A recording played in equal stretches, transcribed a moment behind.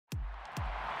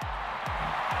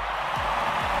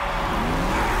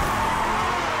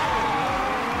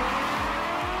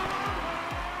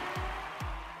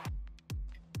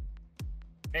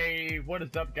Hey, what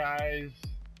is up, guys?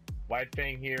 White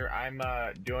Fang here. I'm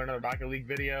doing another Rocket League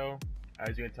video.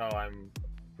 As you can tell, I'm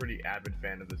a pretty avid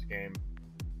fan of this game.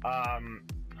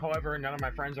 However, none of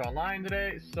my friends are online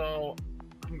today, so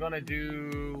I'm gonna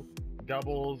do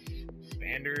doubles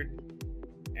standard.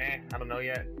 I don't know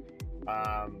yet.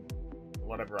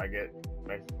 Whatever I get,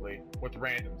 basically, with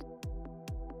randoms.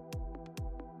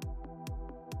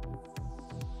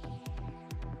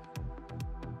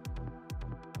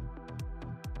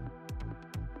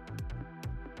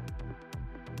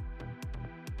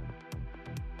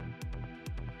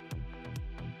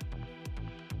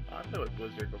 I played with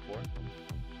Blizzard before.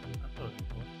 I played with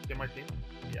before. Get my team?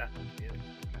 Yeah. Okay.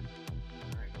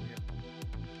 Alright,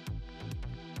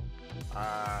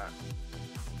 yeah.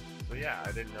 So yeah,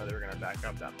 I didn't know they were gonna back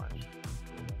up that much.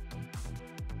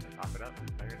 Pop it up.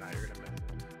 No, you're not. You're gonna miss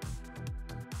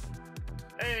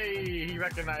it. Hey, he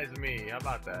recognized me. How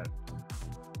about that?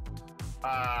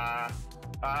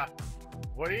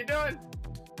 What are you doing?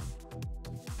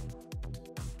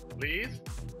 Please?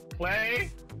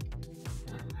 Play?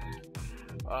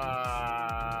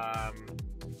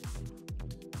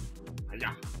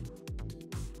 Yeah.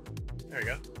 There we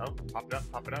go. Oh, pop it up,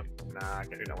 pop it up. Nah, I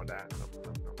can't do that with that. Nope.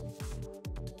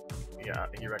 Yeah,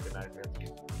 he recognized me.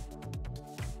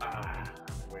 I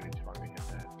waited too long to hit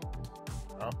that.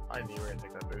 Oh, I knew we were gonna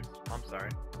take that boost. I'm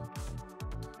sorry.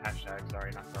 Hashtag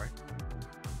sorry, not sorry.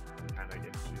 Kinda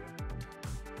against you.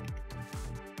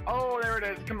 Oh, there it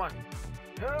is. Come on.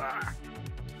 Ah!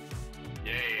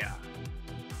 Yeah.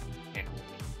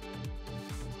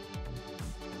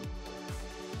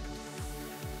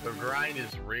 The grind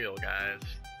is real, guys.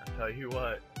 I tell you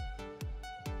what.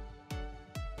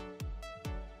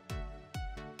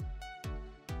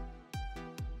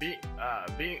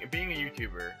 Being a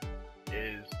YouTuber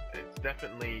it's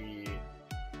definitely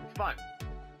fun.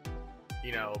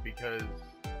 You know, because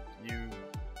you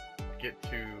get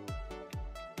to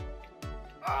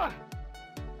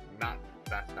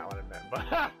that's not what I meant,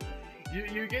 but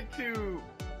you get to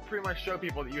pretty much show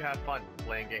people that you have fun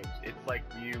playing games. It's like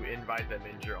you invite them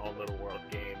into your own little world of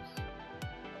games,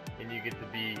 and you get to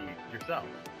be yourself,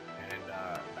 and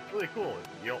that's really cool.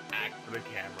 You don't act for the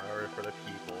camera or for the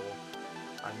people.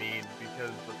 I mean, because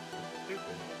it's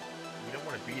stupid. You don't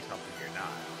want to be something you're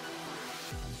not.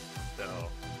 So,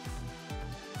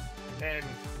 and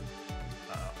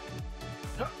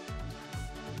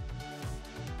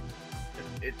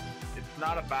it's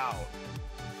not about,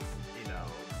 you know,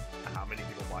 how many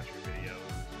people watch your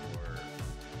videos or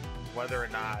whether or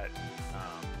not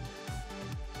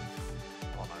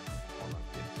hold on,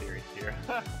 get serious here.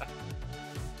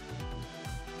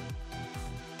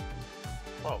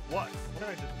 Oh, what did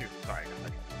I just do? Sorry, I got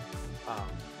that.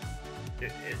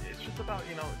 It's just about,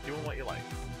 you know, doing what you like.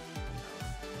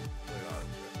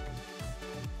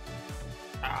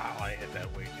 Oh, I hit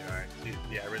that way too hard.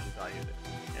 Yeah, I really thought you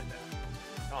hit that.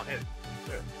 Come on, hit it.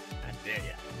 Do it. I dare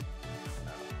ya.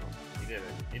 You did it.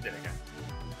 You did it, guys.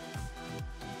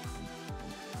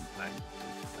 Nice.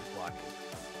 Nice blocking.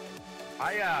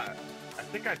 I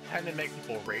think I tend to make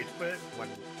people rage quit when...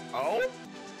 Oh,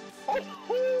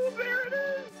 there it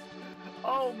is!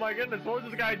 Oh my goodness, what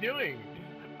was this guy doing?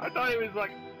 I thought he was,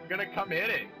 like, gonna come hit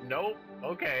it. Nope.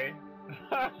 Okay.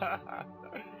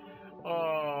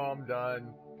 Oh, I'm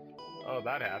done. Oh,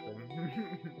 that happened.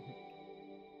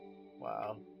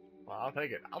 Wow. Well, I'll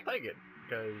take it. I'll take it.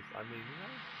 Because, I mean, you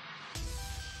know...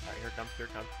 Alright, here it comes.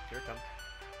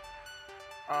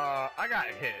 I got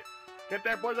hit. Get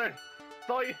there, Blizzard!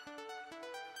 Saw you!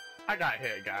 I got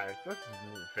hit, guys. This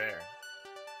isn't even fair.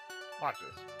 Watch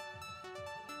this.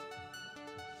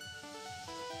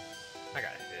 I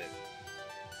got hit.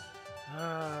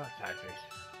 Sad face.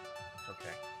 It's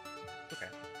okay. It's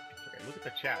okay. It's okay. Look at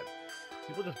the chat.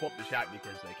 People just bump the chat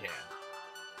because they can.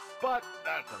 But,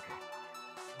 that's okay.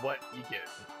 What you get.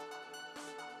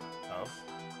 Oh.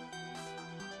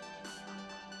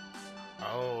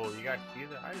 Oh, you guys see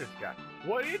that? I just got...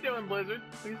 What are you doing, Blizzard?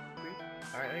 Please.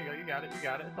 Alright, there you go. You got it.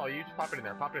 It's all you. Just pop it in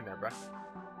there, bruh.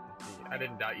 I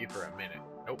didn't doubt you for a minute.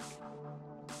 Nope.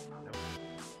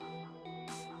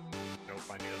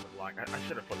 I need a block. I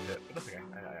should have flipped it, but that's okay.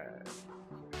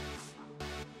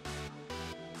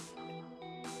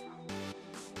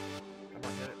 Come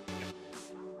on, hit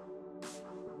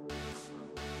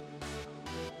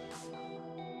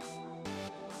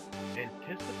it.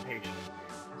 Anticipation.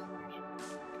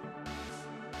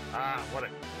 Ah, what a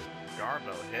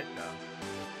Garbo hit, though.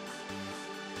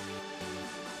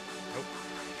 Nope.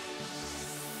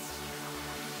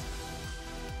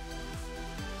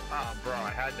 Ah, bro, I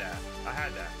had that.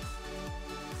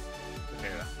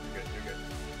 Okay,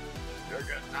 you're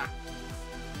good. Ah.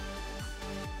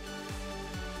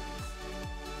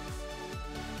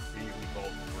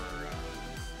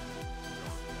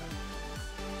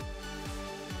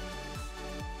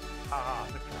 Ah,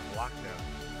 look at that lockdown.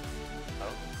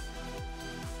 Oh.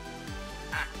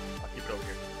 Ah! I'll keep it over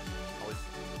here. Always.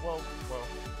 Whoa, whoa.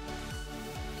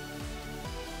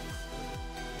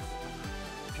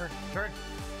 Turn, turn!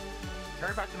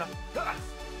 Turn fast enough! Ah!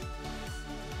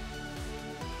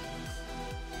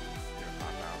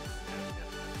 Pop out. Yeah.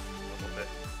 A little bit.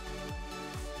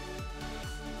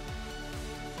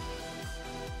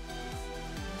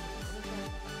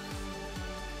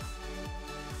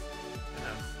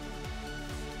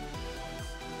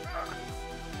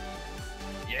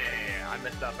 Yeah, I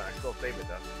messed up and I still saved it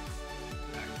though.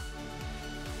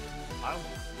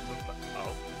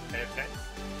 Oh, pay attention.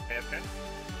 Pay attention.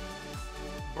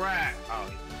 Brad! Oh,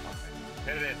 okay.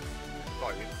 Hit it in.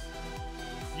 Sorry.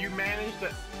 You managed to...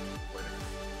 Wait a minute.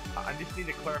 I just need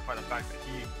to clarify the fact that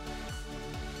he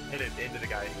hit it into the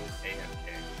guy who was AFK.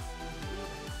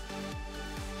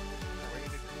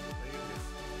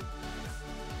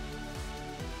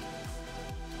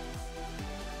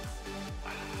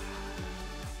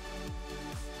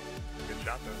 Good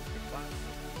shot though. Good spot.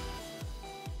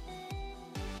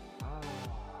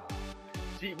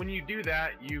 See, when you do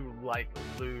that, you like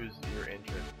lose your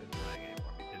interest in playing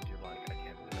anymore because you're like, I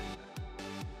can't do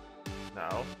that.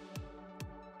 No.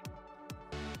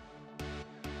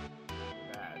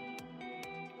 Bad.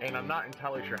 And I'm not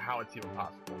entirely sure how it's even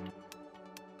possible.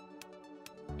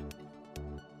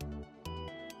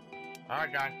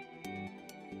 Alright, guy.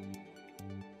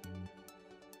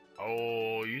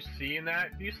 Oh, you seeing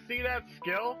that? Do you see that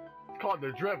skill? It's called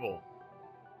the dribble.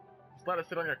 Just let it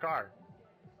sit on your car.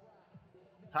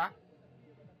 Huh?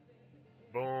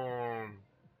 Boom.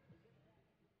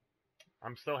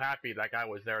 I'm so happy that guy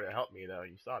was there to help me, though.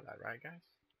 You saw that, right, guys?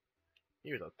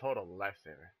 He was a total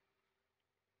lifesaver.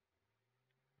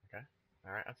 Okay.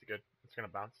 Alright, that's good. It's gonna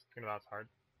bounce. It's gonna bounce hard.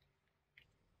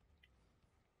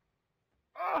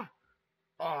 Oh!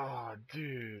 Oh,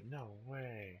 dude. No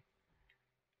way.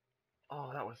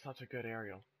 Oh, that was such a good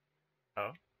aerial.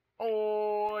 Oh?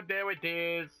 Oh, there it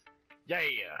is. Yeah.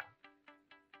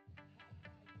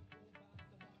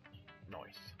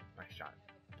 Nice. Nice shot.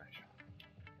 Nice shot.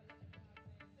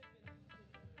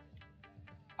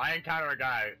 I encountered a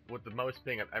guy with the most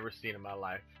ping I've ever seen in my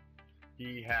life.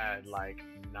 He had like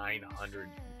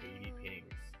 980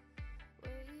 pings.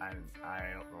 And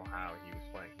I don't know how he was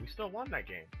playing. We still won that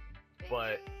game.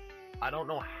 But I don't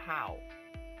know how.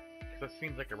 Because that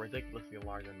seems like a ridiculously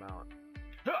large amount.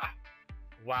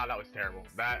 Wow, that was terrible.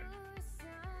 That...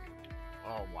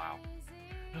 Oh, wow.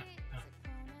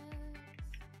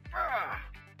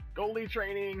 Goalie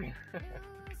training!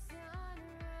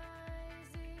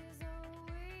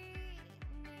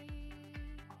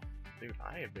 Dude,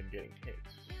 I have been getting hit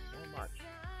so much.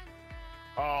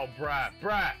 Oh,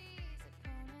 Brat!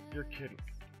 You're kidding.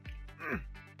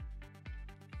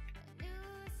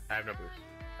 I have no boost.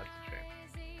 That's a shame.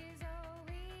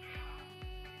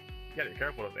 You gotta be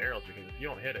careful with the arrows because if you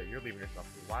don't hit it, you're leaving yourself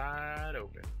wide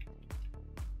open.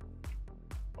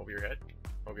 Over your head.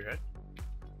 Over your head.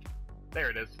 There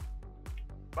it is.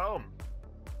 Boom.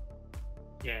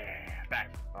 Yeah. Back.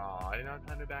 Oh, I didn't have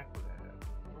time to back with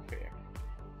that. Okay.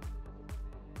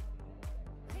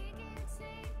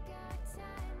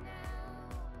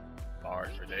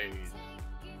 Bars for days.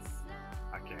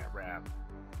 I can't rap.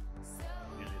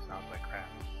 Usually sounds like crap.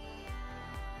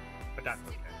 But that's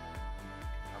okay.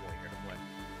 I'm only here to play.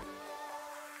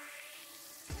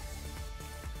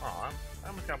 Aw, I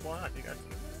almost got blown out, you guys.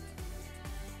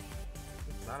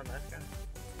 This is not a nice guy.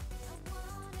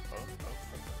 Oh.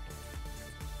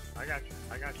 I got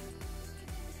you.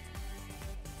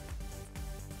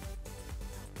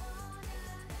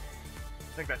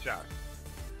 Take that shot.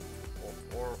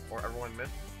 Or everyone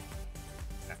missed.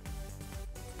 Yeah.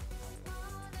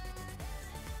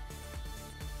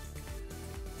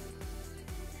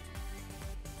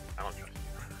 I don't trust you.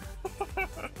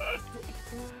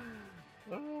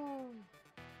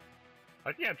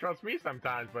 I can't trust me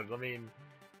sometimes, but I mean,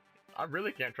 I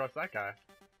really can't trust that guy.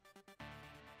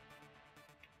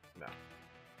 No.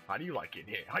 How do you like it?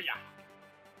 Hey, hiya!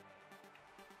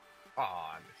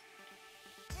 Aw,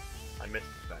 I missed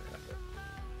the center, that's it.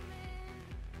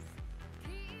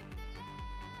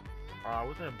 I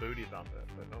was in a booties outfit,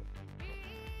 but nope.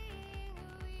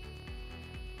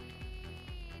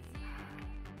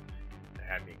 They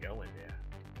had me going, yeah.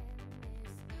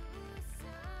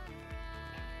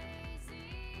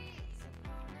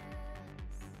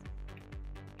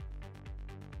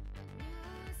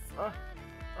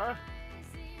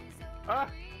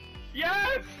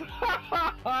 Yes!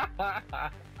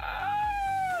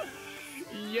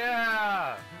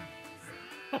 Yeah!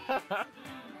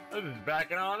 This is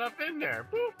backing on up in there.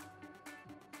 Boop.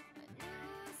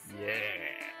 Yeah.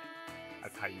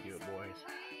 That's how you do it, boys.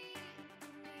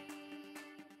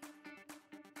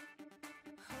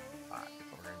 Alright,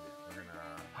 so we're gonna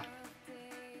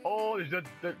oh, there's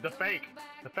the fake!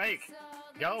 The fake!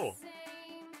 Go!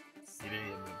 He didn't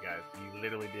even move, guys. He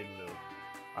literally didn't move.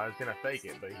 I was gonna fake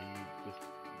it, but he just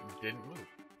didn't move.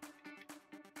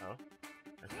 Oh,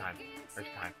 there's time. There's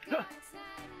time.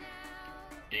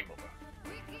 Game over.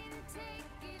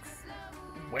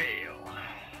 Well,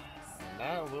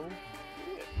 now we'll do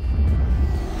it.